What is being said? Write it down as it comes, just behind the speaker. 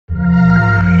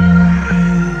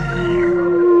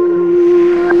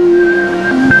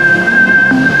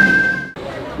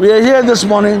We are here this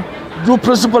morning to do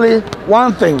principally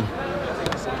one thing: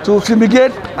 to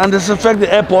fumigate and disinfect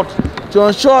the airport to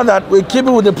ensure that we're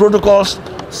keeping with the protocols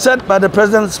set by the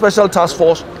President's Special Task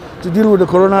Force to deal with the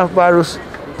coronavirus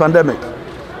pandemic.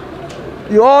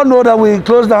 You all know that we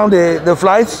closed down the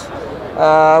flights.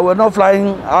 We're not flying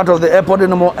out of the airport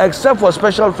anymore, except for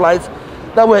special flights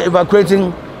that were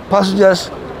evacuating passengers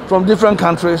from different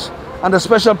countries under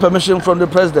special permission from the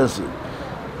presidency.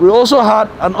 We also had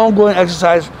an ongoing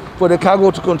exercise for the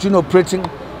cargo to continue operating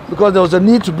because there was a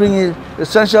need to bring in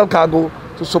essential cargo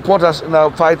to support us in our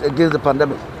fight against the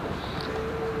pandemic.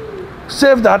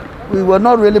 Save that, we were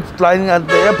not really flying and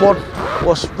the airport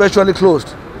was virtually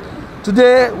closed.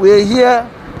 Today, we are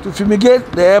here to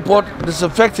fumigate the airport,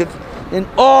 disinfect it in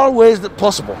all ways that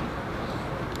possible.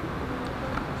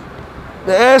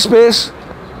 The airspace,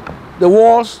 the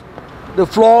walls, the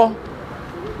floor,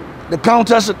 the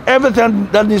counters, everything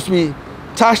that needs to be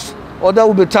touched or that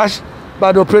will be touched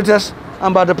by the operators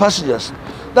and by the passengers.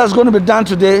 That's going to be done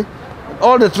today,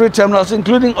 all the three terminals,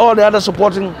 including all the other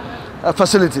supporting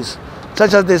facilities,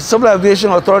 such as the Civil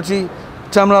Aviation Authority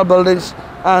terminal buildings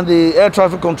and the Air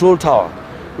Traffic Control Tower.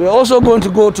 We're also going to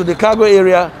go to the cargo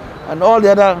area and all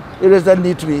the other areas that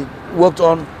need to be worked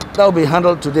on. That will be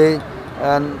handled today,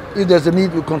 and if there's a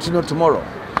need, we'll continue tomorrow.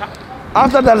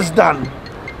 After that is done,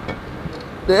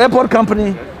 the airport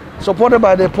company, supported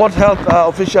by the port health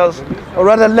officials, or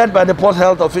rather led by the port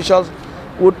health officials,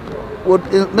 would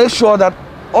make sure that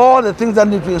all the things that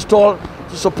need to be installed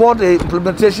to support the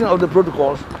implementation of the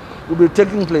protocols will be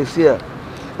taking place here.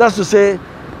 That's to say,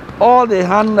 all the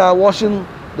hand washing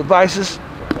devices,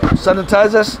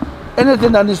 sanitizers,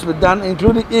 anything that needs to be done,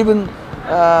 including even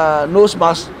nose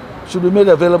masks, should be made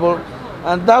available,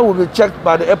 and that will be checked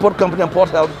by the airport company and port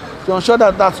health to ensure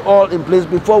that that's all in place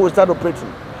before we start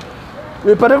operating.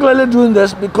 We're particularly doing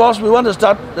this because we want to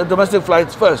start the domestic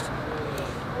flights first.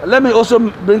 Let me also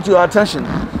bring to your attention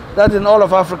that in all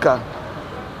of Africa,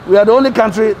 we are the only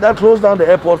country that closed down the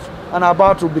airports and are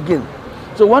about to begin.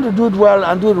 So we want to do it well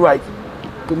and do it right,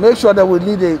 to make sure that we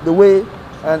lead the way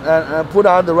and put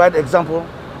out the right example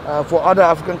for other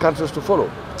African countries to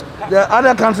follow. There are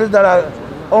other countries that are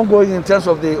ongoing in terms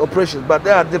of the operations, but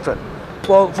they are different.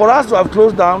 For us to have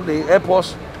closed down the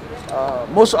airports,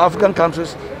 most African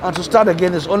countries, and to start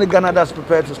again, it's only Ghana that's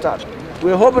prepared to start.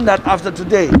 We're hoping that after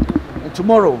today and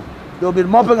tomorrow, they'll be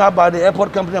mopping up by the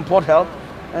airport company and port health,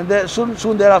 and then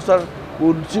soon thereafter,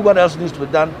 we'll see what else needs to be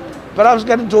done. Perhaps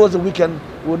getting towards the weekend,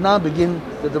 we'll now begin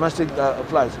the domestic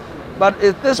flights. But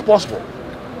it is possible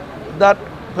that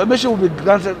permission will be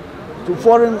granted to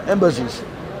foreign embassies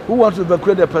who want to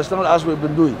evacuate their personnel, as we've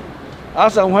been doing.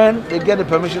 As and when they get the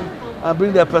permission and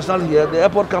bring their personnel here, the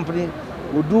airport company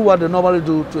will do what they normally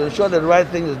do to ensure that the right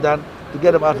thing is done to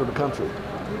get them out of the country.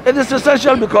 It is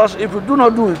essential because if we do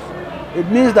not do it, it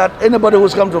means that anybody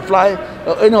who's come to fly,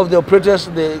 or any of the operators,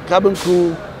 the cabin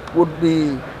crew,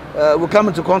 will come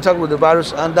into contact with the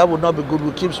virus, and that would not be good.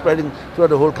 Will keep spreading throughout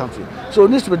the whole country. So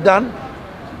it needs to be done.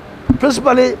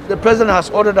 Principally, the president has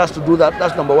ordered us to do that.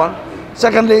 That's number one.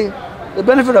 Secondly, the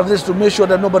benefit of this is to make sure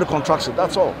that nobody contracts it.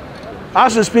 That's all.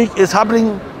 As we speak, it's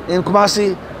happening in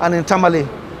Kumasi and in Tamale,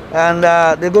 and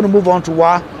they're going to move on to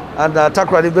Wa and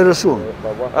Takoradi very soon.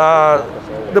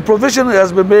 The provision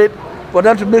has been made for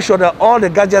them to make sure that all the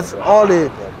gadgets, all the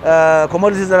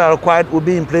commodities that are required will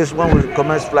be in place when we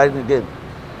commence flying again.